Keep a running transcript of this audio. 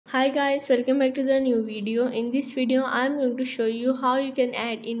Hi guys, welcome back to the new video. In this video I'm going to show you how you can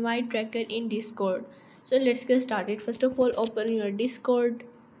add invite tracker in Discord. So let's get started. First of all, open your Discord.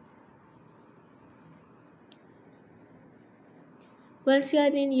 Once you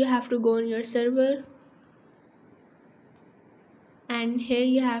are in, you have to go on your server, and here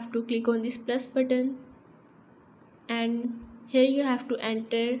you have to click on this plus button, and here you have to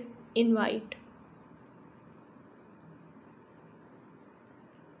enter invite.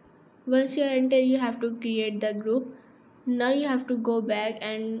 Once you enter, you have to create the group. Now you have to go back,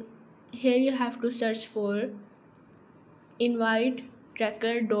 and here you have to search for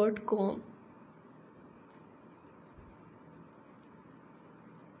invitetracker.com,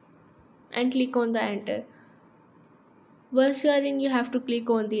 and click on the enter. Once you are in, you have to click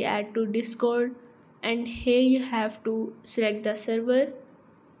on the add to Discord, and here you have to select the server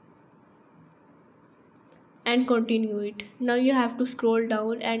and continue it. Now you have to scroll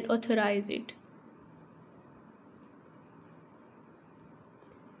down and authorize it.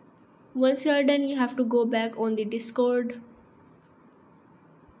 Once you are done, you have to go back on the Discord.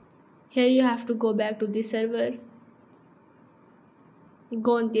 Here you have to go back to the server,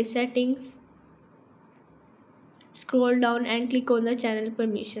 go on the settings, scroll down and click on the channel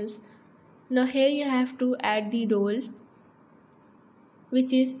permissions. Now here you have to add the role,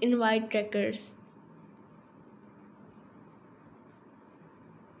 which is invite trackers.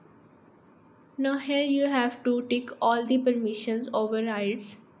 Now here you have to tick all the permissions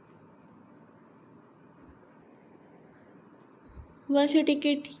overrides. Once you tick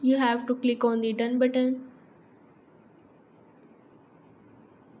it, you have to click on the done button.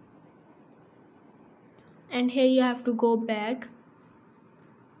 And here you have to go back.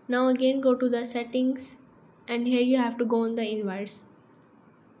 Now again go to the settings, and here you have to go on the invites.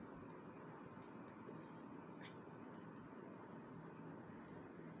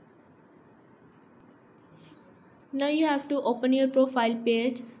 Now you have to open your profile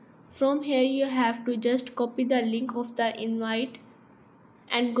page. From here you have to just copy the link of the invite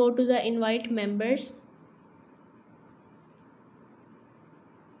and go to the invite members.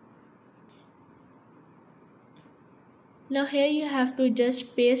 Now here you have to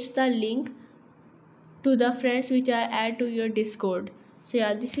just paste the link to the friends which are added to your Discord. So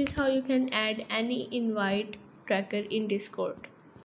yeah, this is how you can add any invite tracker in Discord.